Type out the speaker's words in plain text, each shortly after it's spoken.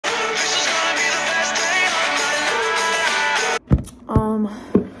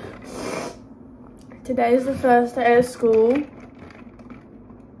Today is the first day of school.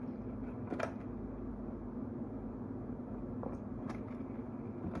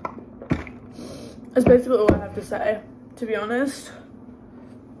 That's basically all I have to say, to be honest.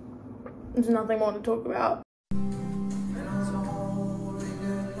 There's nothing more to talk about.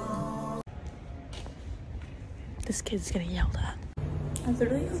 This kid's getting yelled at. I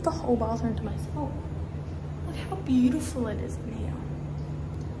literally have the whole bathroom to myself. Look how beautiful it is in here.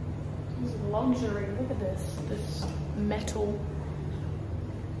 This is luxury. Look at this metal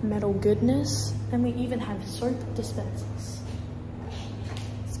goodness. And we even have soap dispensers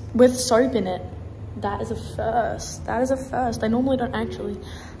with soap in it. That is a first. That is a first. They normally don't actually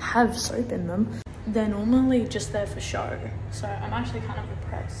have soap in them. They're normally just there for show. So I'm actually kind of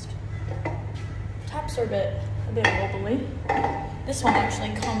impressed. Taps are a bit wobbly. This one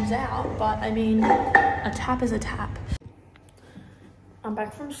actually comes out, but I mean, a tap is a tap. I'm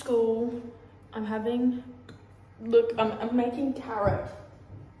back from school. I'm having, look, I'm making carrot.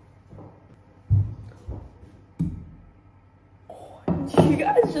 Oh, did you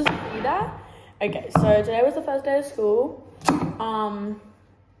guys just see that? Okay, so today was the first day of school.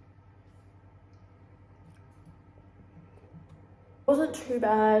 Wasn't too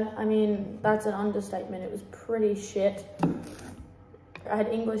bad. I mean, that's an understatement. It was pretty shit. I had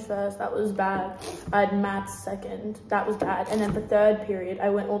English first, that was bad. I had maths second, that was bad. And then for third period, I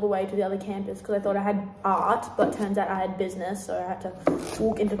went all the way to the other campus because I thought I had art, but turns out I had business. So I had to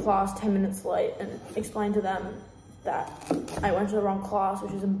walk into class 10 minutes late and explain to them that I went to the wrong class,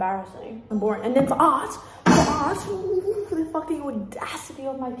 which is embarrassing and boring. And then for art, ooh, the fucking audacity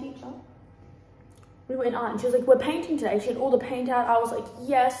of my teacher. We were in art and she was like, we're painting today. She had all the paint out. I was like,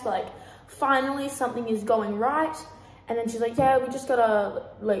 yes, like finally something is going right. And then she's like, yeah, we just gotta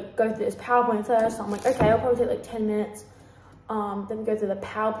like go through this PowerPoint first. So I'm like, okay, I'll probably take like 10 minutes. Then we go through the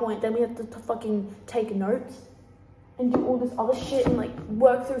PowerPoint. Then we have to fucking take notes and do all this other shit and like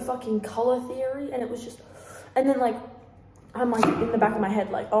work through fucking color theory. And it was just, and then like, I'm like in the back of my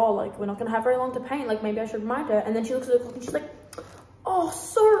head, like, oh, like we're not gonna have very long to paint. Like maybe I should remind her. And then she looks at the clock and she's like, oh,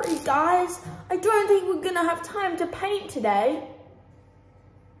 sorry guys. I don't think we're gonna have time to paint today.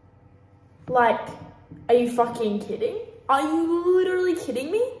 Like, are you fucking kidding? Are you literally kidding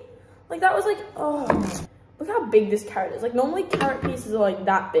me? Like that was like, oh, look how big this carrot is. Like normally carrot pieces are like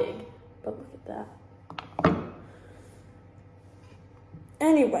that big, but look at that.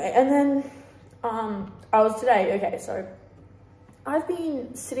 Anyway, and then I was today, okay, so I've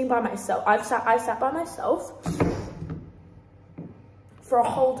been sitting by myself. I sat by myself for a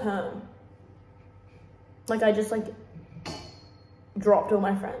whole term. Like I just like dropped all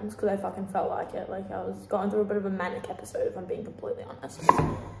my friends because I fucking felt like it. Like I was going through a bit of a manic episode, if I'm being completely honest.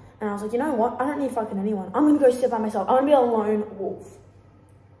 And I was like, you know what? I don't need fucking anyone. I'm gonna go sit by myself. I'm gonna be a lone wolf.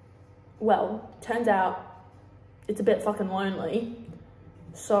 Well, turns out it's a bit fucking lonely.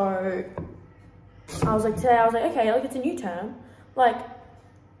 So I was like, today I was like, okay, like it's a new term. Like,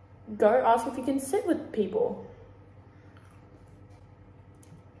 go ask if you can sit with people.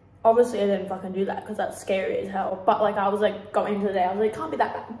 Obviously, I didn't fucking do that because that's scary as hell. But like, I was like going into the day, I was like, can't be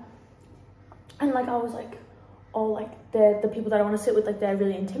that bad. And like, I was like, oh, like the people that I want to sit with, like they're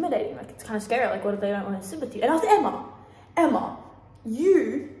really intimidating. Like it's kind of scary. Like, what if they don't want to sit with you? And I was like, Emma,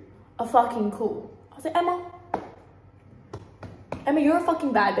 you are fucking cool. I was like, Emma, you're a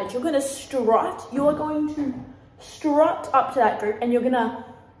fucking bad bitch. You're gonna strut. You are going to strut up to that group, and you're gonna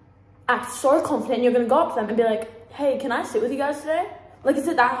act so confident. And you're gonna go up to them and be like, hey, can I sit with you guys today? Like, is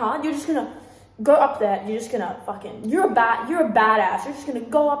it that hard? You're just gonna go up there. You're just gonna fucking, you're a badass. You're just gonna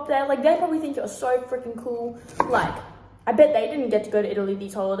go up there. Like, they probably think you're so freaking cool. Like, I bet they didn't get to go to Italy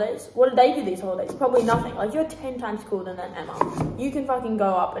these holidays. What did they do these holidays? Probably nothing. Like, you're 10 times cooler than them, Emma. You can fucking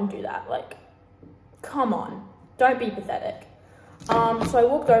go up and do that. Like, come on. Don't be pathetic. So I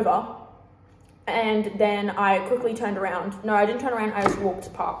walked over and then I quickly turned around. No, I didn't turn around. I just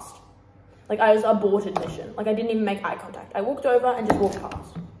walked past. Like, I was aborted mission. Like, I didn't even make eye contact. I walked over and just walked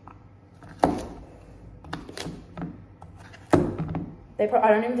past. I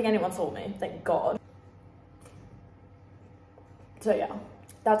don't even think anyone saw me. Thank God. So, yeah.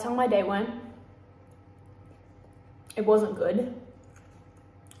 That's how my day went. It wasn't good.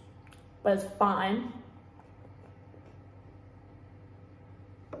 But it's fine.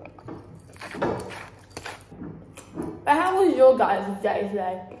 But how was your guys' day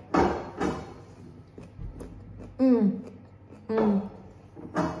today?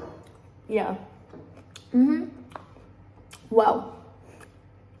 Yeah. Well,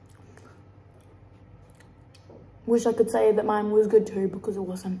 wish I could say that mine was good too, because it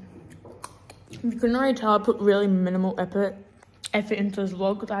wasn't. You can already tell I put really minimal effort effort into this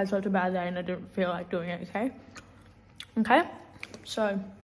vlog because I had such a bad day and I didn't feel like doing it, okay? Okay, so